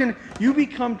reflection, you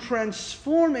become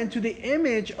transformed into the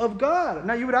image of God.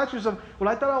 Now you would ask yourself, well,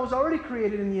 I thought I was already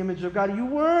created in the image of God. You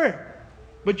were.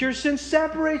 But your sin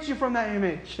separates you from that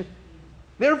image.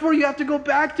 Therefore, you have to go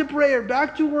back to prayer,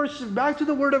 back to worship, back to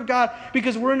the Word of God,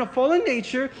 because we're in a fallen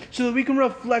nature so that we can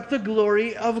reflect the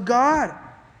glory of God.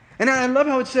 And I love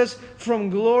how it says,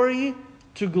 from glory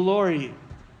to glory.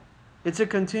 It's a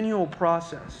continual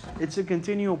process. It's a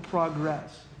continual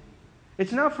progress.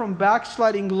 It's not from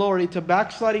backsliding glory to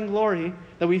backsliding glory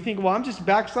that we think, well, I'm just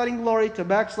backsliding glory to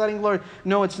backsliding glory.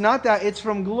 No, it's not that. It's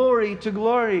from glory to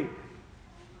glory.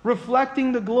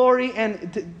 Reflecting the glory,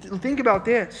 and think about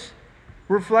this.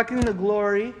 Reflecting the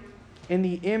glory in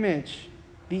the image,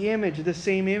 the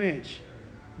same image,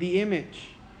 the image.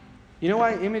 You know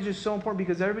why image is so important?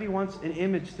 Because everybody wants an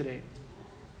image today.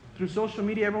 Through social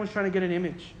media, everyone's trying to get an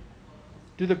image.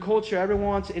 Through the culture, everyone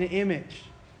wants an image.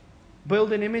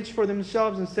 Build an image for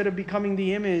themselves instead of becoming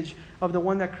the image of the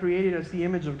one that created us, the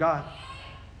image of God.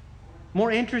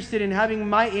 More interested in having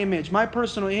my image, my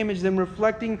personal image, than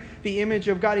reflecting the image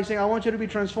of God. He's saying, I want you to be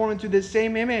transformed into this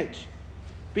same image.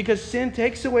 Because sin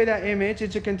takes away that image.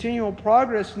 It's a continual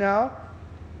progress now.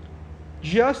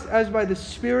 Just as by the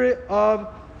Spirit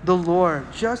of the Lord.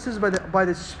 Just as by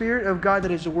the Spirit of God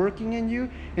that is working in you,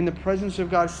 in the presence of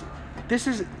God. This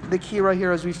is the key right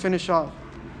here as we finish off.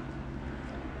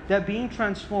 That being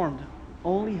transformed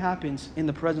only happens in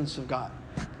the presence of God.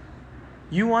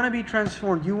 You want to be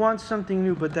transformed. You want something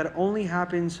new, but that only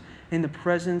happens in the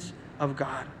presence of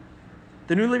God.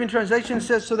 The New Living Translation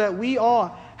says, so that we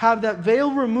all have that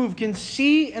veil removed, can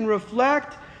see and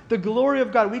reflect the glory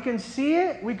of God. We can see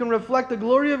it. We can reflect the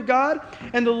glory of God.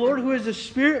 And the Lord, who is the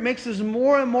Spirit, makes us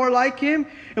more and more like Him.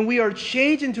 And we are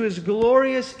changed into His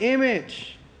glorious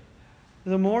image.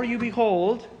 The more you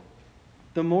behold,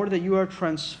 the more that you are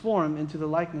transformed into the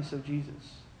likeness of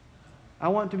Jesus. I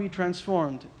want to be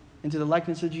transformed into the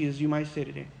likeness of Jesus, you might say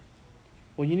today.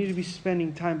 Well, you need to be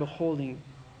spending time beholding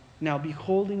now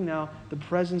the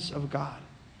presence of God.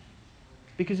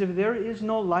 Because if there is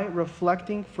no light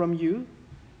reflecting from you,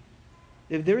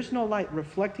 if there's no light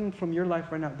reflecting from your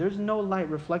life right now, there's no light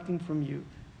reflecting from you,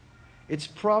 it's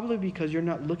probably because you're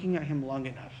not looking at Him long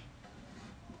enough.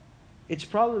 It's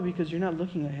probably because you're not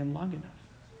looking at Him long enough.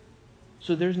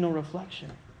 So there's no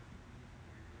reflection.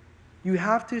 You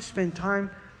have to spend time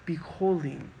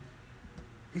beholding.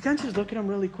 You can't just look at Him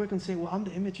really quick and say, well, I'm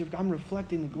the image of God. I'm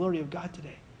reflecting the glory of God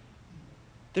today.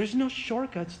 There's no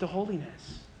shortcuts to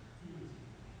holiness.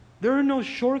 There are no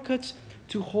shortcuts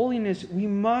to holiness. We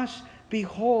must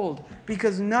behold,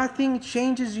 because nothing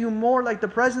changes you more like the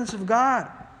presence of God.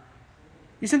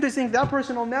 You simply think that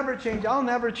person will never change. I'll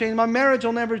never change. My marriage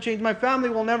will never change. My family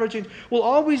will never change. We'll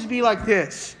always be like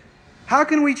this. How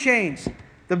can we change?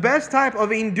 The best type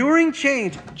of enduring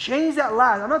change that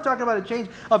lasts. I'm not talking about a change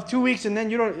of 2 weeks and then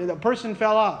the person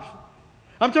fell off.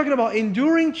 I'm talking about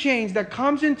enduring change that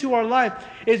comes into our life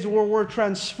is where we're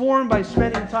transformed by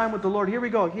spending time with the Lord. Here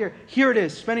we go. Here it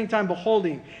is. Spending time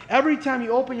beholding. Every time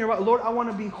you open your mouth, Lord, I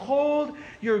want to behold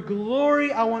your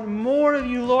glory. I want more of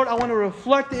you, Lord. I want to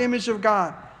reflect the image of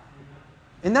God.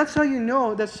 And that's how you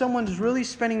know that someone's really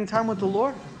spending time with the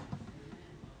Lord.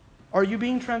 Are you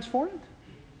being transformed?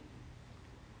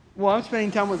 Well, I'm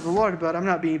spending time with the Lord, but I'm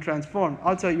not being transformed.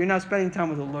 I'll tell you, you're not spending time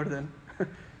with the Lord then.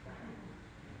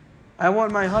 I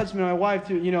want my husband, my wife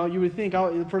to, you would think,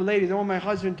 for ladies, I want my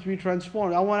husband to be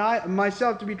transformed. I want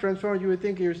myself to be transformed. You would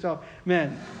think of yourself,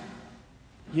 man,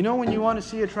 when you want to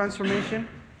see a transformation?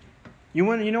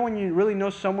 When you really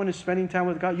know someone is spending time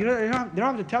with God? They don't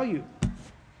have to tell you.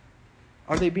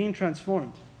 Are they being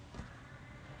transformed?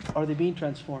 Are they being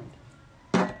transformed?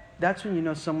 That's when you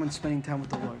know someone's spending time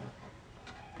with the Lord.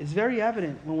 It's very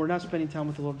evident when we're not spending time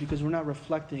with the Lord because we're not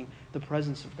reflecting the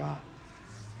presence of God.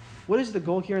 What is the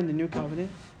goal here in the New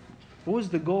Covenant? What was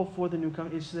the goal for the New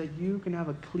Covenant? It's so that you can have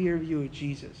a clear view of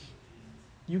Jesus.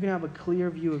 You can have a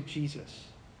clear view of Jesus.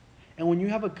 And when you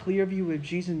have a clear view of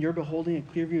Jesus and you're beholding a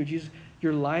clear view of Jesus,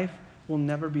 your life will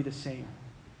never be the same.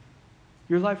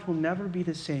 Your life will never be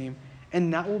the same.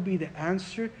 And that will be the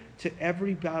answer to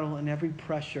every battle and every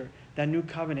pressure. That New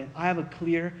Covenant. I have a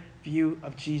clear view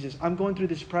of Jesus. I'm going through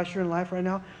this pressure in life right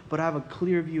now, but I have a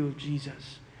clear view of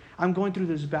Jesus. I'm going through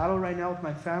this battle right now with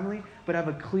my family, but I have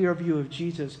a clear view of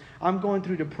Jesus. I'm going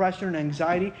through depression and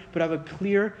anxiety, but I have a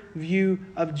clear view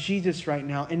of Jesus right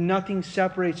now. And nothing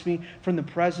separates me from the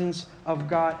presence of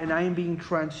God. And I am being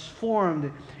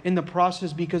transformed in the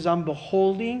process because I'm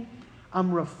beholding,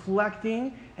 I'm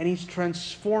reflecting, and He's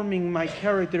transforming my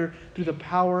character through the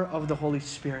power of the Holy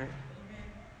Spirit.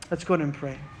 Let's go ahead and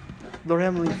pray. Lord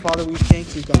Heavenly Father, we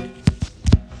thank you, God.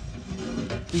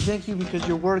 We thank you because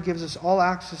your word gives us all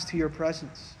access to your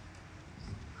presence.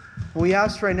 And we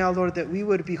ask right now, Lord, that we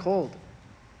would behold.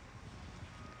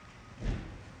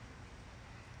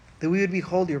 That we would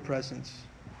behold your presence.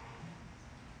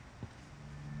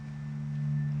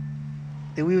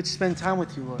 That we would spend time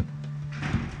with you, Lord.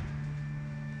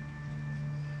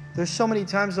 There's so many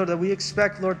times, Lord, that we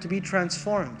expect, Lord, to be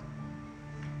transformed.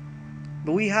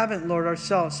 But we haven't, Lord,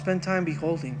 ourselves spent time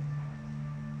beholding.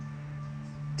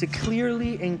 To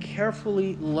clearly and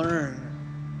carefully learn.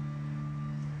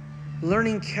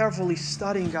 Learning carefully,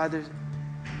 studying, God.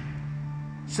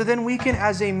 So then we can,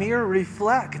 as a mirror,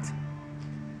 reflect.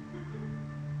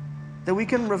 That we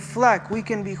can reflect. We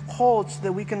can behold so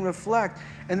that we can reflect.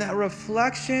 And that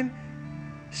reflection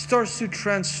starts to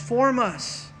transform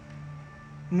us.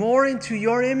 more into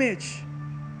your image.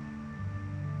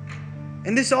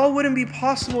 And this all wouldn't be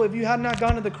possible if you had not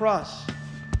gone to the cross.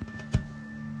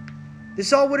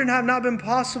 This all wouldn't have not been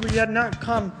possible if you had not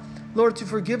come, Lord, to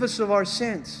forgive us of our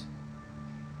sins.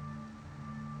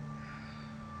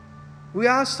 We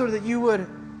ask, Lord, that you would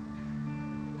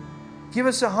give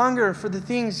us a hunger for the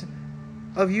things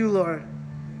of you, Lord.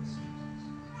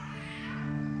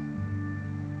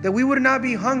 That we would not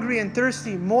be hungry and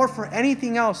thirsty more for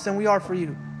anything else than we are for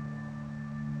you.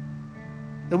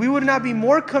 That we would not be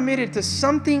more committed to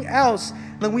something else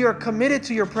than we are committed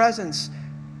to your presence.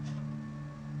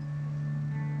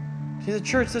 See, the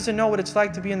church doesn't know what it's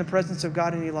like to be in the presence of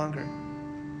God any longer.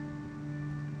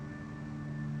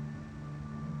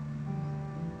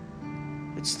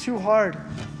 It's too hard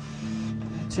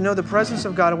to know the presence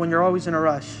of God when you're always in a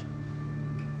rush.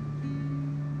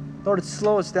 Lord,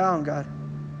 slow us down, God.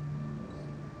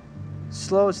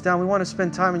 Slow us down. We want to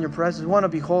spend time in your presence. We want to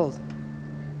behold.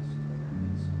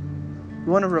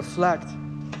 We want to reflect.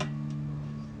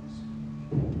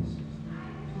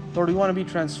 Lord, we want to be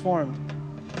transformed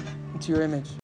into your image.